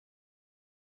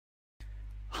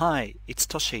Hi, it's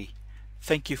Toshi.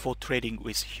 Thank you for trading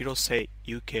with Hirose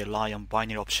UK Lion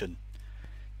binary option.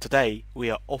 Today we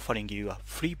are offering you a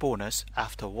free bonus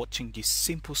after watching this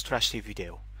simple strategy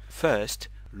video. First,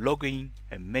 log in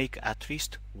and make at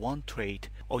least one trade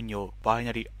on your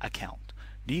binary account.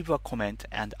 Leave a comment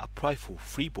and apply for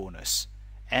free bonus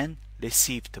and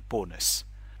receive the bonus.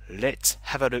 Let's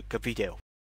have a look at video.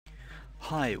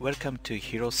 Hi, welcome to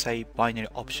Hirose Binary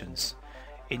Options.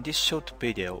 In this short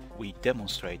video, we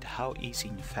demonstrate how easy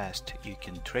and fast you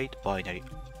can trade binary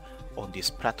on this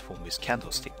platform with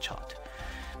candlestick chart.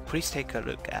 Please take a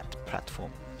look at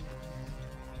platform.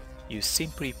 You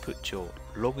simply put your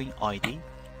login ID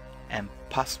and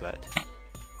password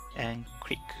and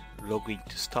click login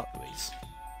to start with.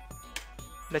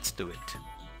 Let's do it.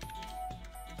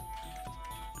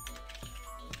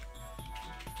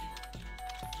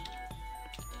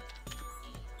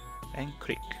 And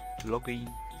click login.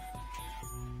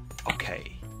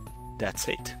 Okay, that's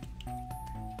it.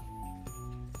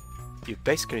 You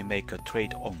basically make a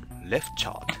trade on left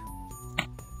chart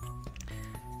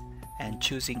and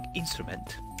choosing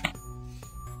instrument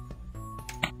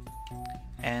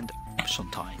and option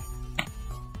time.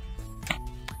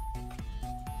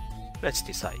 Let's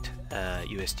decide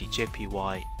USD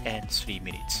JPY and 3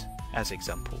 minutes as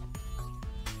example.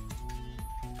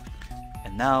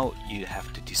 And now you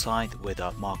have to decide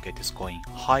whether market is going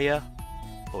higher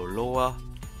or lower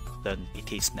than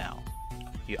it is now.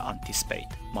 You anticipate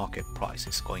market price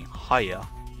is going higher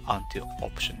until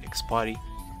option expiry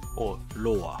or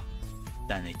lower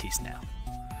than it is now.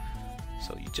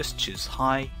 So you just choose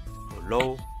high or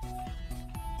low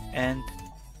and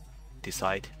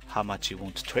decide how much you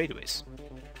want to trade with.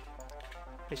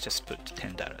 Let's just put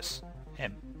 $10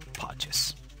 and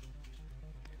purchase.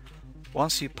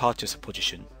 Once you purchase a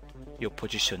position, your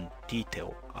position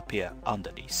detail appear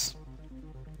under this.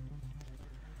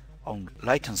 On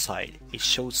right hand side, it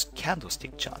shows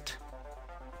candlestick chart.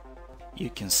 You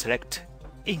can select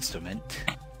instrument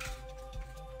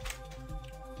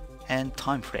and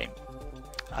time frame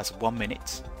as 1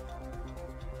 minute,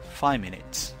 5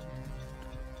 minutes.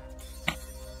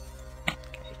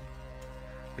 Okay.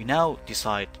 We now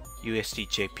decide USD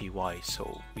JPY,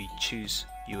 so we choose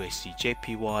USD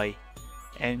JPY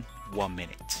and 1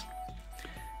 minute.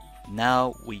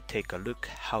 Now we take a look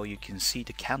how you can see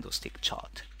the candlestick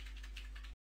chart.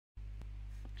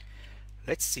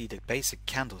 Let's see the basic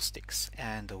candlesticks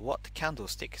and what the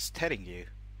candlestick is telling you.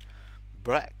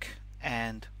 Black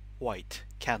and white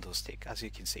candlestick, as you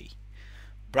can see.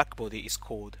 Black body is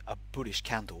called a bullish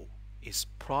candle. Its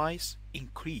price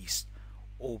increased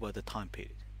over the time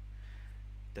period.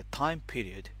 The time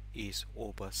period is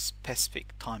over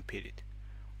specific time period.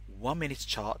 1 minute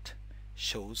chart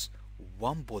shows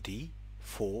one body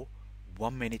for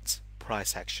 1 minute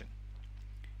price action.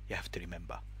 You have to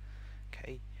remember.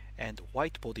 Okay, and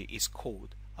white body is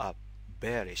called a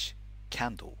bearish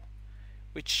candle,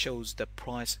 which shows the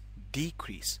price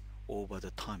decrease over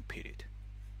the time period.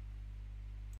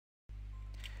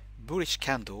 Bullish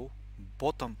candle,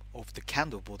 bottom of the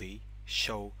candle body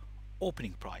show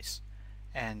opening price,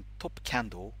 and top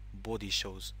candle body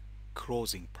shows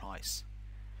closing price.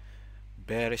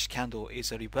 Bearish candle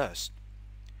is a reverse.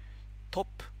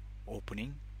 Top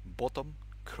opening, bottom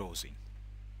closing.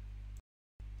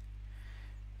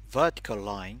 Vertical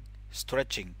line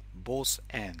stretching both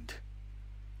ends,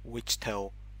 which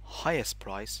tell highest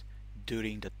price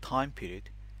during the time period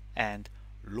and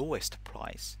lowest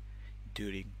price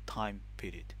during time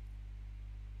period.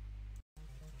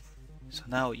 So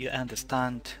now you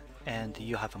understand and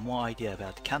you have more idea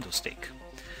about the candlestick.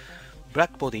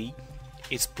 Black body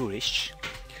is bullish.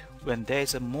 When there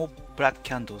is a more black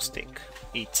candlestick,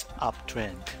 it's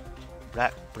uptrend.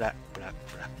 Black, black, black,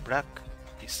 black, black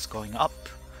is going up.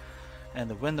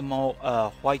 And when the more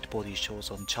white body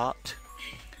shows on chart,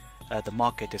 the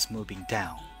market is moving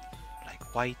down.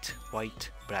 Like white,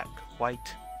 white, black,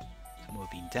 white,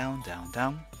 moving down, down,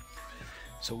 down.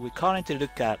 So we currently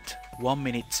look at 1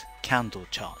 minute candle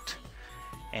chart.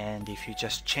 And if you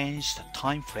just change the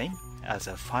time frame as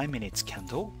a 5 minutes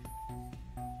candle,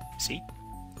 see,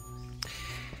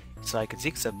 it's like a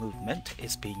zigzag movement.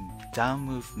 It's being down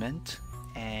movement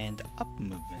and up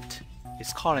movement.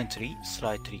 It's currently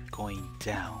slightly going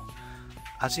down.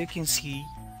 As you can see,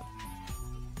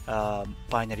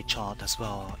 binary chart as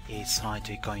well is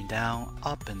slightly going down,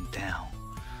 up and down.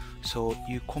 So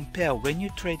you compare when you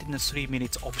trade in a 3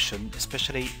 minutes option,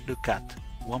 especially look at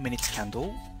 1 minute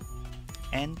candle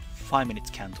and 5 minutes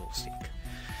candlestick.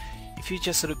 If you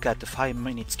just look at the 5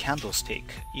 minutes candlestick,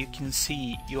 you can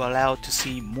see you're allowed to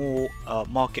see more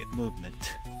market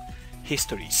movement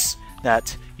histories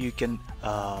that you can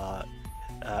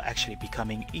actually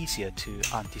becoming easier to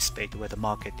anticipate whether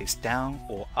market is down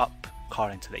or up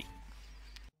currently.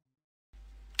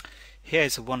 Here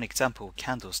is one example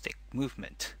candlestick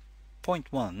movement. Point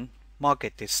 1,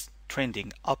 market is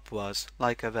trending upwards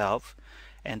like a valve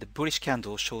and the bullish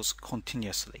candle shows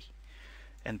continuously.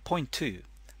 And point 2,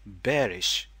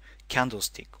 bearish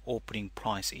candlestick opening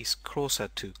price is closer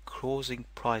to closing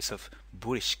price of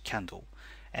bullish candle.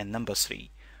 And number 3,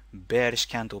 bearish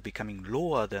candle becoming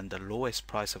lower than the lowest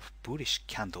price of bullish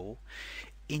candle.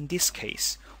 In this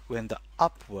case, when the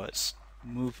upwards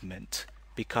movement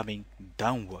becoming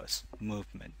downwards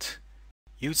movement.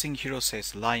 Using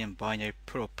Hirose's Lion Binary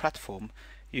Pro platform,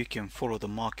 you can follow the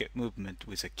market movement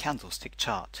with a candlestick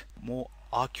chart more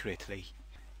accurately.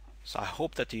 So I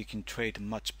hope that you can trade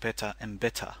much better and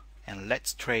better. And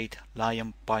let's trade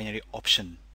Lion Binary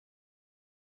option.